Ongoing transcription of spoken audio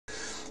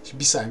Şimdi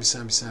bir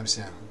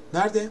saniye.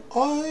 Nerede?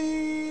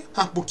 Ay.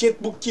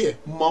 Buket Buki.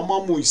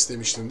 Mamamoo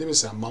istemiştin değil mi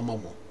sen?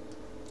 Mamamoo.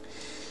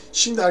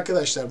 Şimdi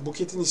arkadaşlar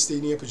Buket'in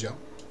isteğini yapacağım.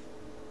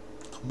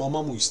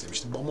 Mamamoo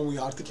istemiştim.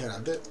 Mamamoo'yu artık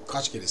herhalde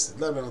kaç kere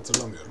istediler ben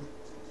hatırlamıyorum.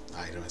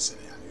 Ayrı mesele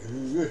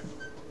yani.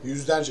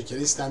 Yüzlerce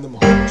kere istendi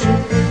Mamamoo.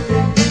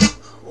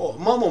 O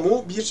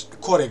Mamamoo bir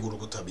Kore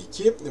grubu tabii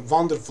ki.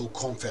 Wonderful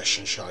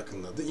Confession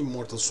şarkının adı.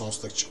 Immortal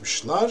Songs'ta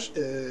çıkmışlar.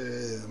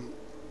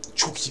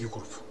 Çok iyi bir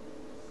grup.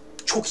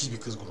 Çok iyi bir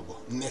kız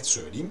grubu. Net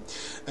söyleyeyim.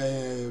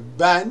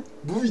 Ben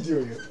bu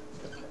videoyu...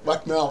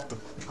 Bak ne yaptım.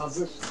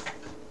 Hazır.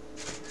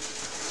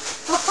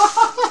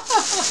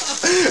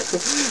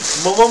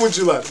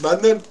 Mamamucular.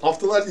 Benden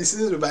haftalarca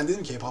istediniz mi? Ben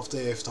dedim ki hep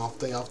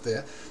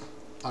haftaya.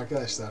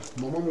 Arkadaşlar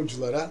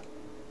Mamamuculara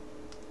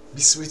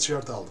bir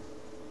sweatshirt aldım.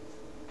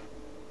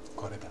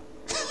 Kore'den.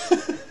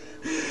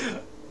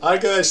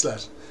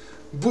 Arkadaşlar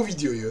bu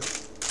videoyu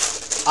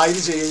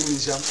ayrıca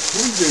yayınlayacağım. Bu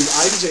videoyu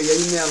ayrıca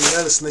yayınlayanlar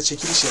arasında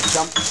çekiliş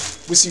yapacağım.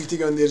 Bu sweat'i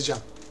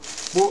göndereceğim.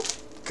 Bu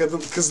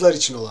kızlar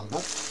için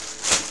olanlar.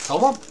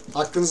 Tamam.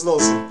 Aklınızda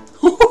olsun.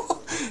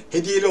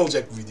 Hediyeli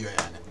olacak bu video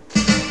yani.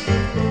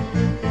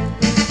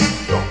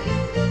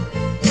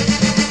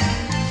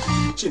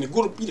 Şimdi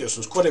grup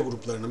biliyorsunuz Kore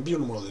gruplarının bir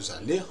numaralı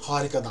özelliği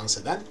harika dans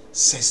eden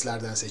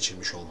seslerden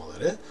seçilmiş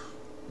olmaları.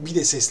 Bir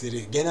de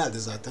sesleri genelde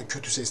zaten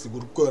kötü sesli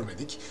grup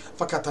görmedik.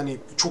 Fakat hani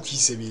çok iyi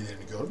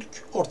seviyelerini gördük.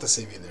 Orta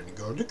seviyelerini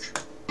gördük.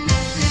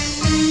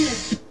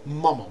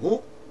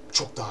 Mamamoo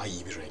çok daha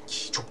iyi bir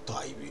renk. Çok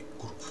daha iyi bir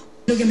grup.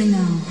 Look at me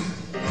now.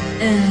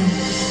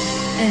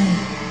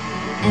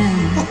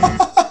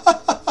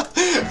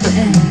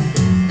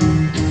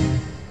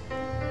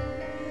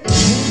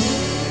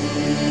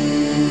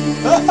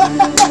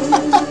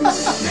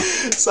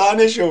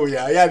 Sahne şovu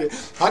ya. Yani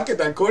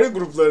hakikaten Kore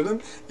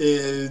gruplarının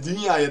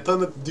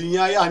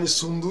dünyaya hani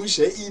sunduğu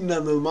şey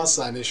inanılmaz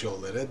sahne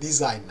şovları,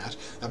 dizaynlar.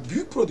 Ya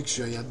büyük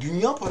prodüksiyon ya.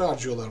 Dünya para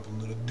harcıyorlar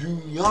bunları.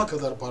 Dünya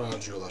kadar para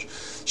harcıyorlar.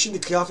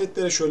 Şimdi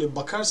kıyafetlere şöyle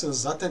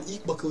bakarsanız zaten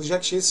ilk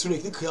bakılacak şey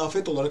sürekli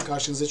kıyafet olarak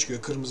karşınıza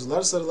çıkıyor.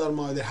 Kırmızılar, sarılar,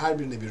 maviler her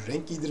birine bir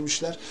renk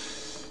giydirmişler.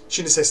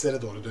 Şimdi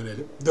seslere doğru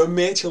dönelim.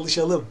 Dönmeye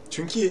çalışalım.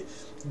 Çünkü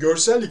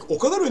görsellik o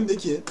kadar önde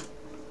ki.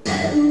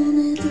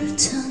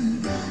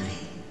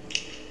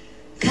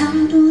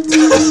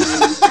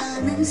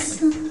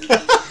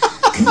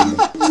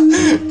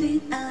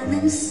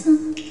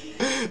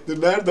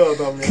 Dur nerede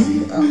adam ya?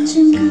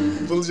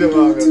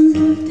 Bulacağım abi.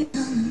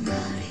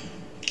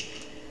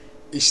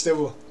 İşte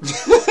bu.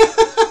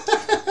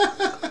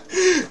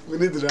 Bu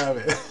nedir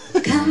abi?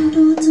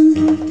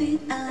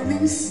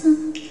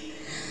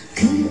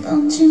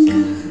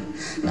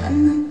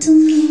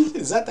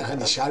 Zaten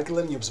hani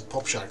şarkıların yapısı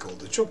pop şarkı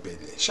olduğu çok belli.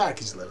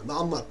 Şarkıcıların da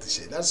anlattığı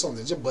şeyler son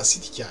derece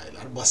basit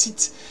hikayeler,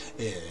 basit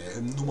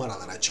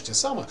numaralar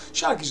açıkçası ama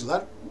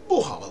şarkıcılar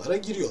bu havalara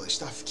giriyorlar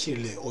işte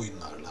fikirli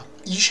oyunlarla.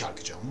 İyi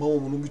şarkıcı.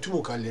 Mamamoo'nun bütün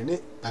vokallerini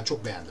ben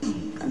çok beğendim.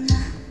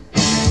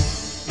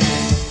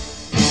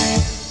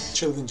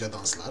 Çılgınca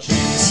danslar.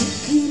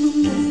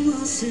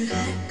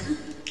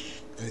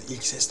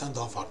 İlk sesten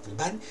daha farklı.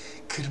 Ben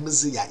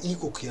kırmızı ya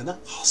ilk okuyana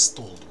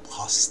hasta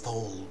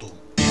oldum.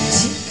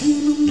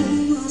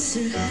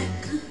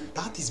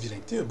 Daha tiz bir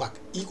renk değil mi? Bak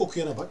ilk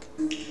okuyana bak.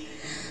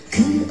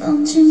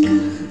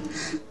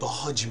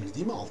 Daha hacimli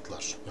değil mi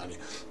altlar? Yani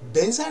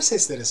benzer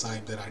seslere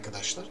sahipler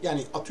arkadaşlar.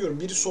 Yani atıyorum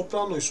biri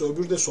sopranoysa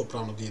öbürü de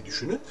soprano diye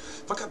düşünün.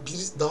 Fakat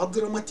biri daha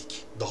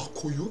dramatik, daha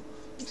koyu,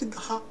 biri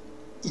daha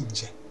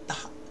ince,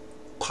 daha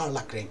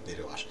parlak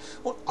renkleri var.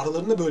 O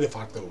aralarında böyle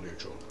farklar oluyor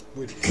çoğu.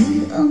 Buyurun.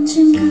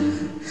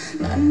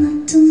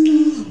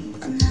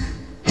 Bakın.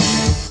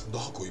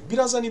 Daha koyu.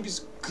 Biraz hani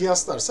biz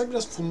kıyaslarsak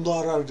biraz Funda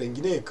Arar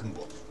rengine yakın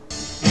bu.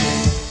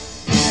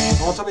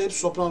 Ama tabii hep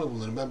soprano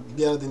bunların. Ben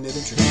bir ara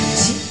dinledim çünkü.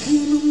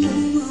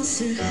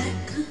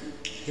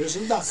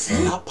 Görüyorsunuz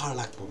daha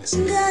parlak bu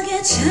mesela.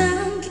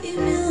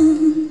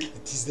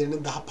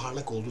 Tizlerinin daha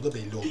parlak olduğu da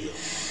belli oluyor.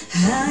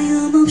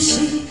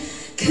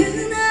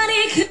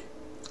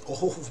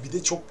 Bir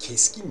de çok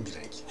keskin bir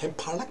renk. Hem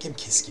parlak hem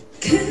keskin.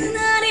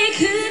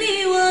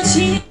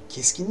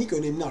 Keskinlik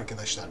önemli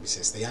arkadaşlar bir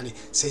seste. Yani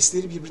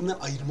sesleri birbirinden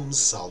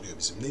ayırmamızı sağlıyor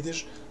bizim.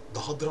 Nedir?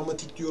 Daha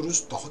dramatik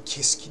diyoruz, daha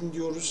keskin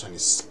diyoruz. Hani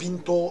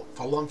spinto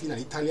falan filan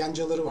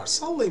İtalyancaları var.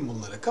 Sallayın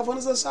bunları.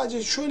 Kafanıza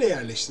sadece şöyle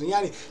yerleştirin.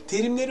 Yani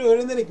terimleri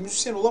öğrenerek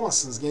müzisyen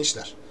olamazsınız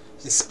gençler.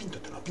 İşte spinto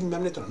tonu,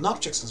 bilmem ne tonu. Ne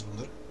yapacaksınız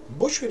bunları?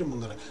 Boş verin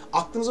bunları.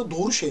 Aklınıza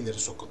doğru şeyleri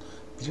sokun.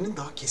 Birinin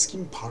daha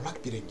keskin,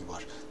 parlak bir rengi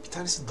var. Bir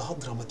tanesi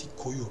daha dramatik,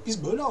 koyu.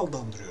 Biz böyle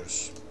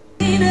aldandırıyoruz.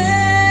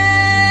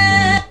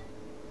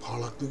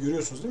 Parlaklığı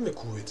görüyorsunuz değil mi ve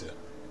kuvveti?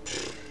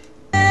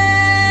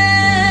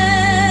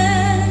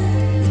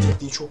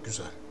 Tekniği çok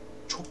güzel.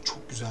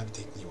 Çok güzel bir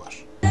tekniği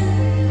var.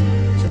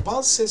 Şimdi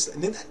bazı sesler...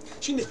 Neden?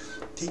 Şimdi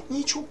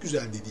tekniği çok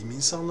güzel dediğim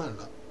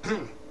insanlarla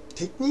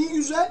tekniği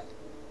güzel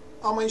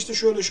ama işte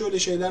şöyle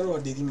şeyler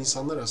var dediğim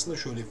insanlar arasında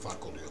şöyle bir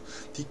fark oluyor.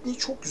 Tekniği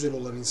çok güzel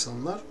olan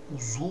insanlar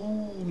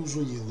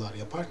uzun yıllar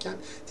yaparken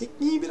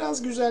tekniği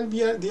biraz güzel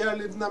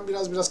diğerlerinden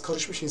biraz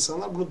karışmış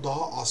insanlar bunu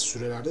daha az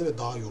sürelerde ve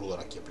daha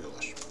yorularak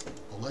yapıyorlar.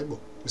 Olay bu.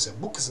 Mesela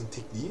bu kızın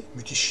tekniği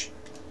müthiş.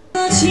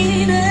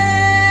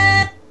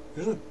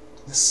 Görüyor musun?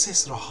 Nasıl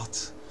ses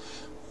rahat.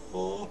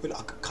 Oh, böyle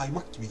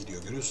kaymak gibi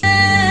gidiyor, görüyorsun.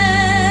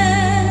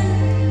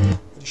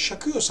 Böyle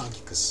şakıyor sanki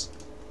kız.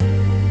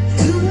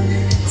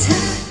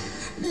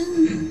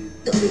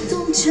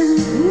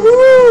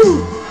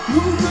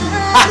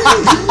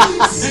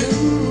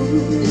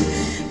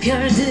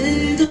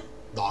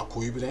 Daha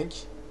koyu bir renk.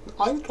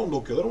 Aynı tonda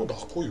okuyorlar ama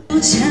daha koyu.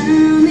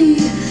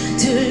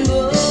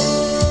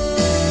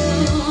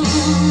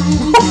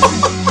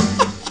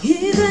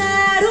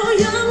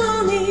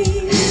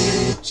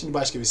 Şimdi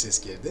başka bir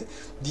ses geldi.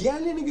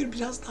 Diğerlerine göre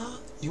biraz daha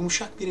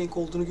yumuşak bir renk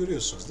olduğunu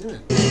görüyorsunuz değil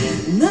mi?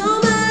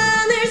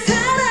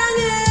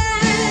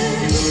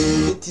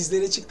 Ve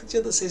dizlere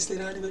çıktıkça da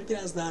sesleri hani böyle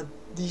biraz daha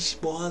diş,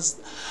 boğaz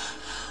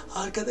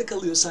arkada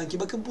kalıyor sanki.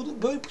 Bakın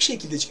bunu böyle bir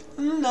şekilde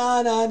çıkıyor.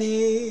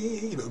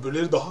 Gibi.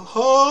 Öbürleri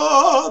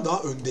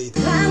daha öndeydi.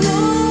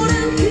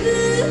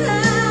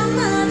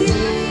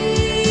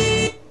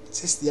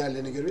 Ses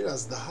diğerlerine göre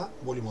biraz daha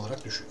volüm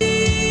olarak düşük.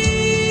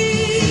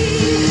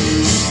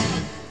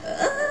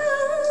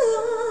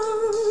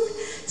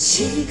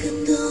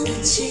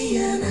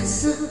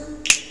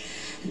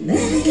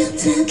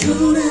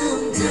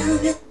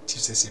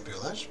 Çift ses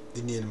yapıyorlar.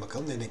 Dinleyelim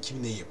bakalım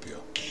kim neyi yapıyor.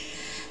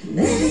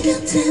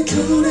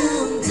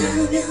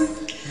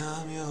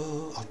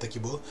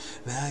 Alttaki bu.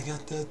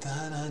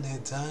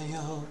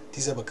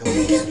 Dize bakalım.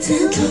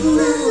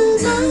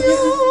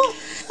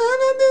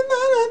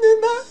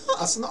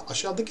 Aslında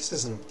aşağıdaki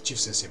sesin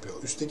çift ses yapıyor.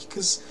 Üstteki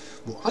kız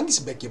bu.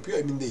 Hangisi back yapıyor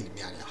emin değilim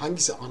yani.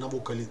 Hangisi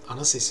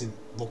ana sesin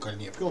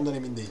vokalini yapıyor ondan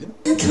emin değilim.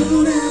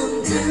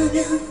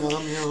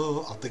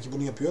 Alttaki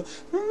bunu yapıyor.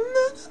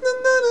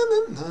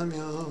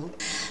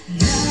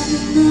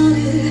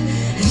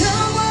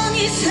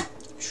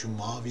 Şu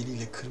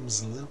maviliyle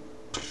kırmızılı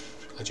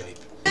acayip.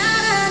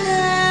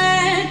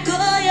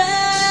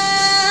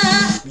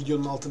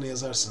 Videonun altına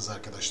yazarsınız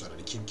arkadaşlar.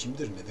 Hani kim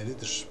kimdir,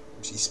 nedenidir,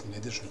 ismi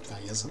nedir lütfen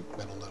yazın.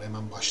 Ben onları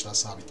hemen başlığa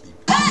sabitleyeyim.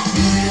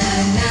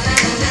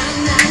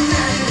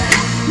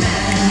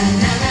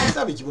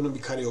 Tabii ki bunun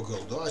bir karaoke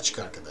olduğu açık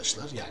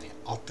arkadaşlar. Yani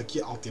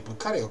alttaki altyapı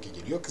karaoke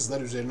geliyor.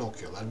 Kızlar üzerine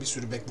okuyorlar. Bir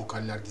sürü back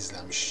vokaller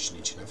gizlenmiş işin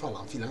içine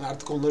falan filan.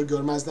 Artık onları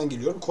görmezden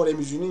geliyorum. Kore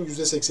müziğinin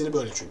 %80'i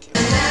böyle çünkü.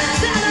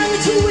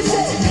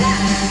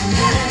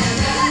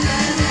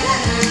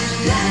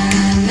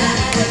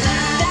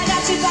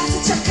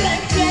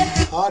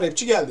 Ha,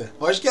 rapçi geldi.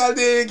 Hoş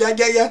geldi.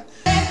 Gel.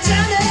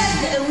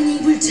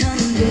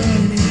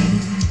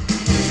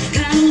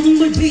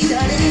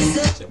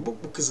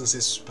 Bu kızın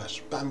sesi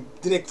süper. Ben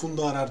direkt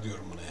Funda Arar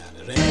diyorum buna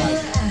yani.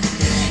 Rengarenk.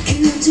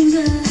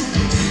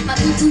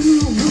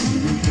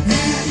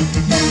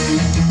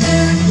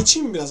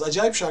 İçin biraz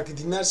acayip şarkı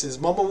dinlerseniz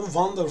Mamamoo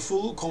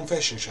Wonderful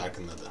Confession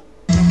şarkının adı.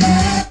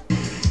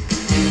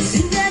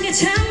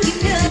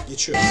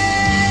 Geçiyor.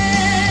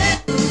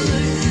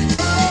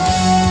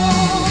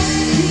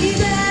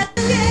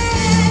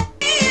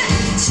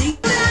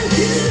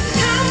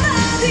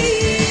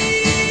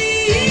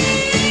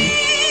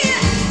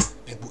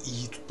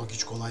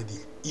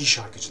 İyi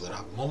şarkıcılar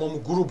abi.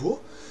 Mamamoo grubu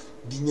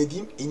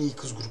dinlediğim en iyi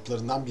kız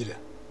gruplarından biri.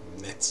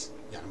 Net.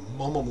 Yani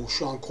Mamamoo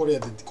şu an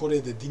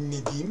Kore'de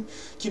dinlediğim,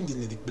 kim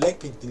dinledik?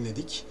 Blackpink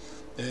dinledik.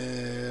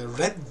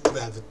 Red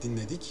Velvet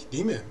dinledik.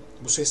 Değil mi?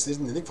 Bu sesleri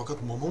dinledik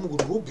fakat Mamamoo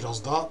grubu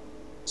biraz daha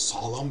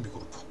sağlam bir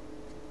grup.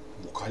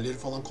 Vokalleri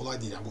falan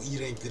kolay değil. Yani bu iyi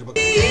renkleri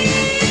bakın.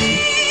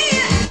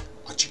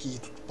 Açık iyi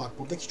tutmak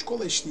burada hiç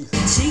kolay iş değil.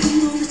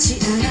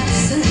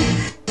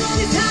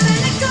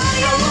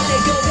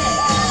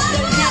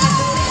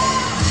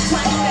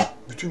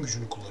 Bütün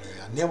gücünü kullanıyor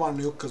yani. Ne var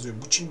ne yok kazıyor.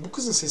 Bu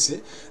kızın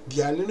sesi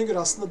diğerlerine göre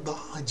aslında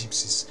daha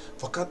hacimsiz.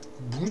 Fakat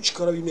bunu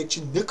çıkarabilmek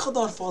için ne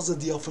kadar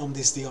fazla diyafram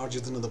desteği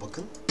harcadığına da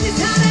bakın.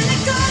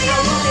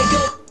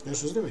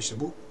 Görüyorsunuz değil mi? İşte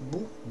bu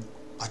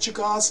açık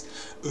ağız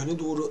öne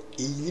doğru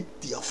eğilip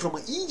diyaframa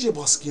iyice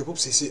baskı yapıp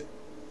sesi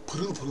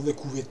pırıl pırıl ve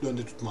kuvvetli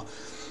önde tutma.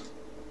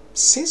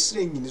 Ses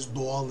renginiz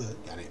doğalı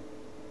yani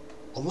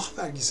Allah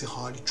vergisi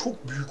hali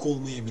çok büyük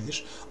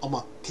olmayabilir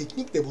ama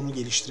teknikle bunu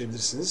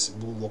geliştirebilirsiniz.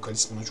 Bu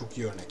vokalist buna çok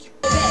iyi örnek.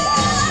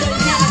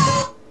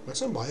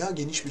 Baksana bayağı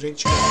geniş bir renk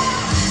çıkıyor.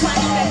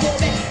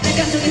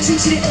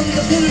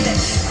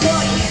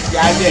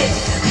 Geldi.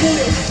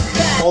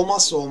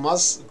 Olmazsa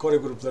olmaz Kore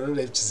gruplarının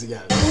rapçisi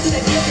geldi.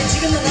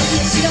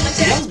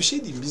 Yalnız bir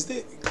şey diyeyim,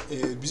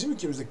 bizim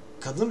ülkemizde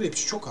kadın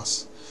rapçi çok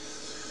az.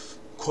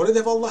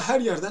 Kore'de vallahi her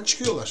yerden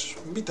çıkıyorlar.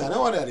 Bir tane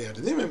var her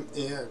yerde değil mi?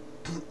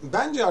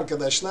 Bence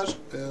arkadaşlar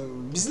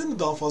bizde mi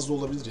daha fazla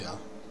olabilir ya?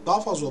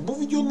 Daha fazla olur. Bu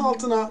videonun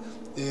altına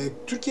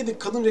Türkiye'deki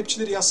kadın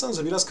rapçileri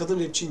yazsanıza biraz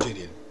kadın rapçi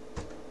inceleyelim.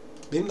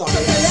 Benim de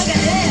haberim.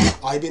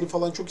 Ayben'i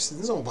falan çok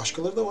istediniz ama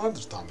başkaları da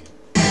vardır tahminim.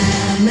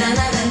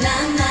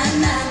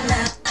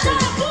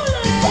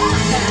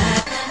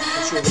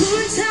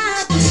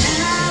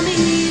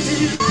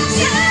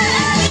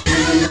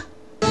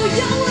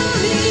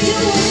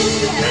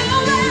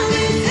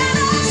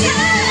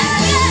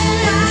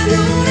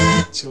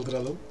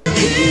 Çıldıralım.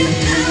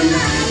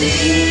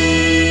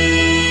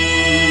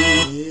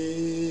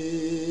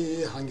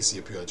 Hangisi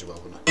yapıyor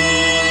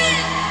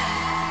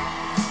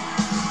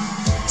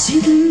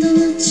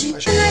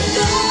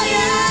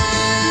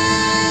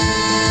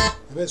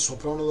Evet,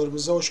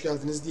 sopranolarımıza hoş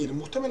geldiniz diyelim.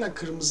 Muhtemelen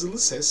kırmızılı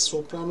ses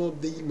soprano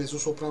değil, mezzo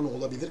soprano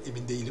olabilir,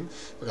 emin değilim.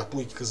 Fakat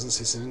bu iki kızın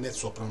sesinin net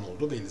soprano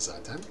olduğu belli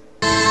zaten.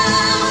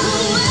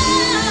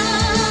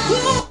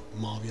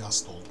 Mavi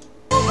hasta oldum.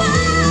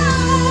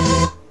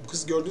 Bu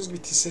kız gördüğünüz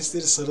gibi tiz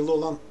sesleri sarılı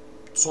olan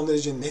son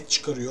derece net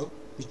çıkarıyor.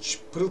 Hiç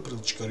pırıl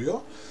pırıl çıkarıyor.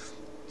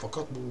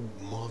 Fakat bu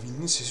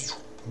mavinin sesi çok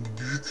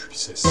büyük bir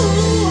ses.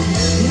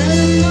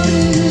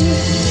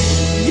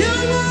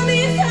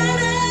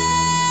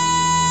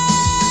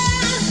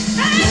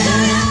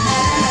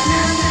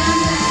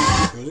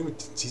 Gördün mü?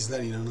 Tizler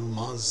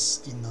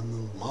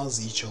inanılmaz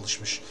iyi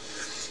çalışmış.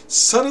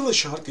 Sarılı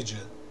şarkıcı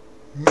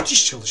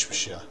müthiş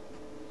çalışmış ya.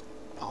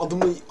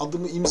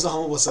 Adımı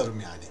imzama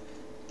basarım yani.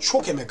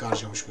 Çok emek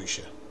harcamış bu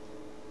işe.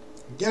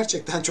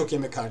 Gerçekten çok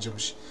emek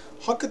harcamış.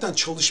 Hakikaten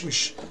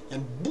çalışmış.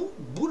 Yani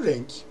bu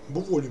renk,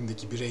 bu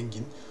volümdeki bir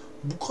rengin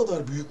bu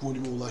kadar büyük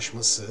volüme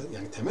ulaşması,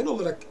 yani temel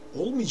olarak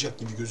olmayacak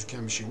gibi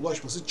gözüken bir şeye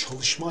ulaşması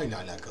çalışmayla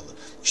alakalı.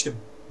 İşte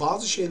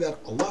bazı şeyler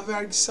Allah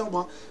vergisi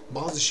ama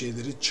bazı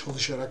şeyleri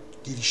çalışarak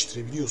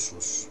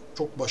geliştirebiliyorsunuz.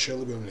 Çok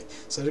başarılı bir örnek.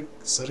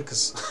 Sarı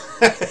kız.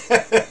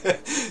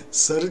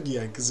 Sarı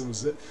giyen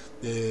kızımızı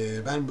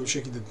ben böyle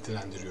şekilde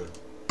nitelendiriyorum.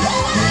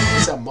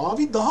 Mesela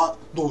mavi daha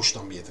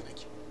doğuştan bir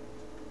yetenek.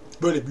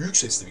 Böyle büyük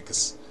sesli bir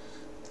kız.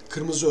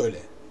 Kırmızı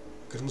öyle.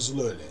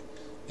 Kırmızılı öyle.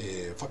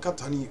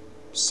 Fakat hani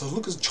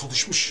sarılı kız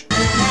çalışmış.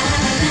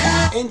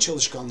 En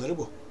çalışkanları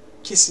bu.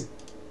 Kesin.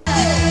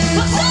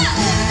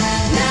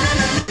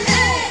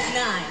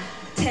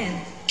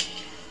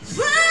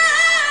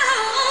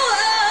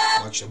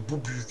 Bak işte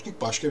bu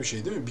büyüklük başka bir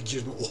şey değil mi? Bir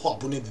girdim,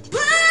 oha bu ne dedik.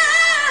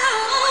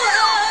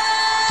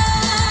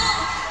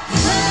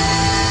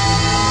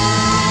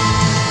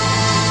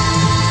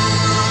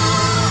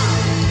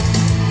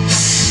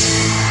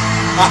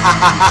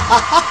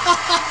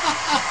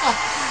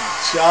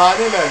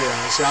 Şahaneler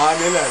ya,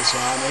 şahaneler.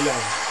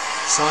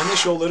 Sahne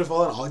şovları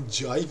falan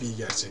acayip iyi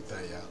gerçekten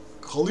ya.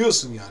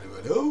 Kalıyorsun yani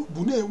böyle. Oh,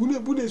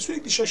 bu ne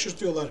sürekli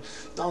şaşırtıyorlar.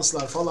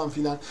 Danslar falan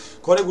filan.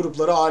 Kore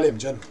grupları alem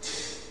canım.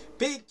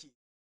 Peki.